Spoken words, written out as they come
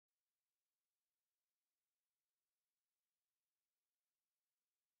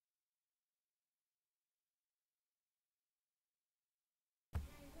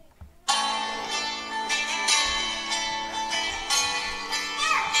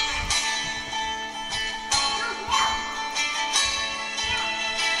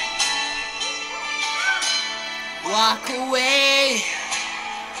walk away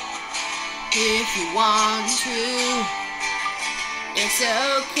if you want to. It's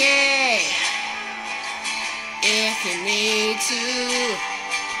okay if you need to.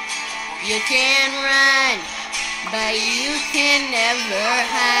 You can run, but you can never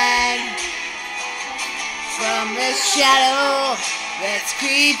hide from the shadow that's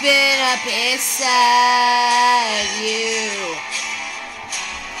creeping up inside you.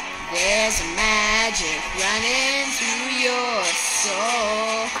 There's a magic running through your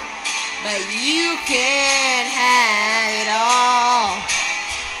soul, but you can't have it all.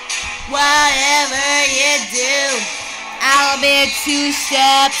 Whatever you do, I'll be 2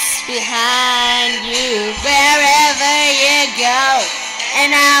 steps behind you. Wherever you go,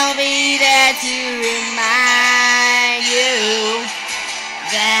 and I'll be there to remind you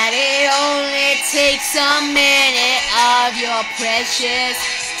that it only takes a minute of your precious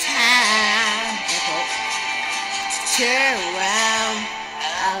time. Turn around,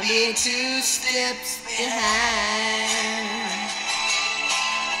 I'll be 2 steps behind.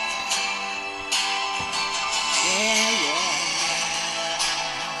 Yeah, yeah.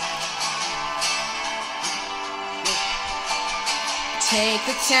 Take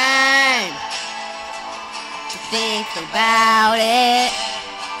the time to think about it.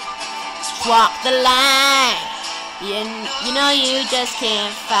 Just walk the line. You know you just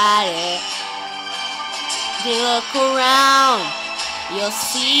can't fight it. If you look around, you'll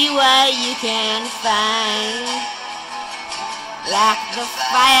see what you can find. Like the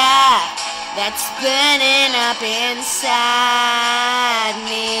fire that's burning up inside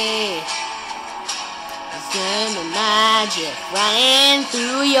me. There's the magic running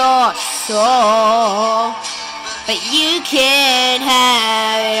through your soul, but you can't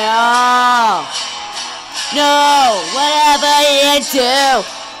have it all. No, whatever you do,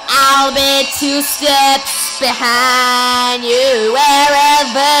 I'll be 2 steps behind you.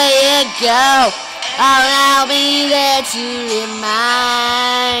 Wherever you go, I'll be there to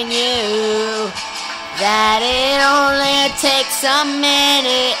remind you that it only takes a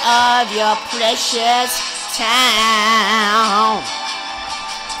minute of your precious time.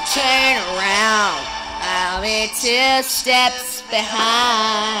 Turn around, I'll be 2 steps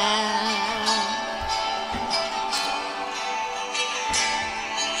behind.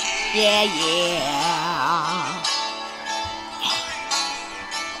 Yeah, yeah.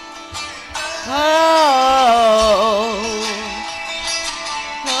 Oh,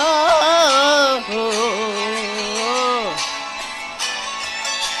 oh, oh.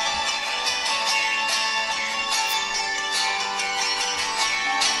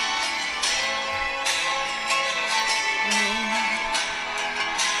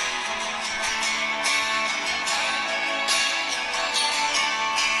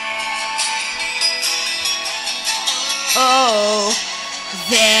 Oh,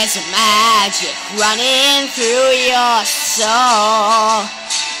 there's a magic running through your soul,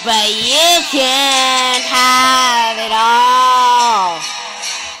 but you can't have it all.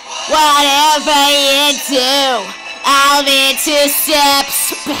 Whatever you do, I'll be 2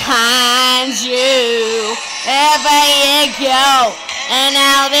 steps behind you. Wherever you go, and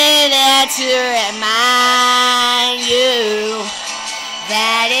I'll be there to remind you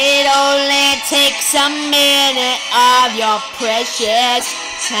that it only takes a minute of your precious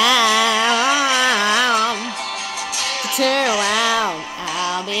time. To turn around,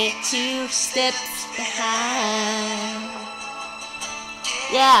 I'll be 2 steps behind.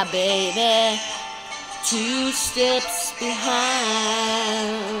 Yeah, baby, 2 steps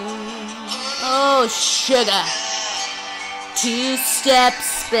behind. Oh, sugar, 2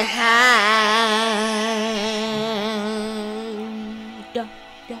 steps behind.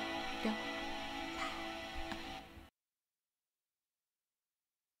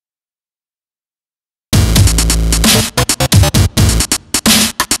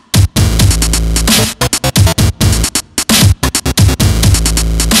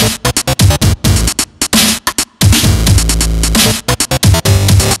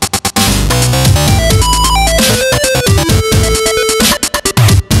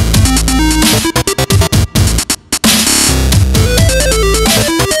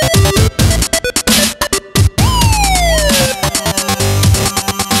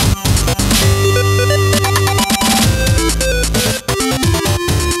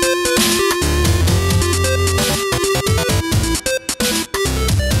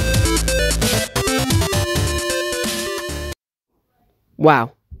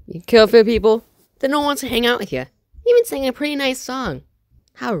 Wow, you kill a few people, then no one wants to hang out with you. Even sing a pretty nice song.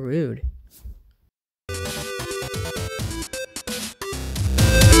 How rude.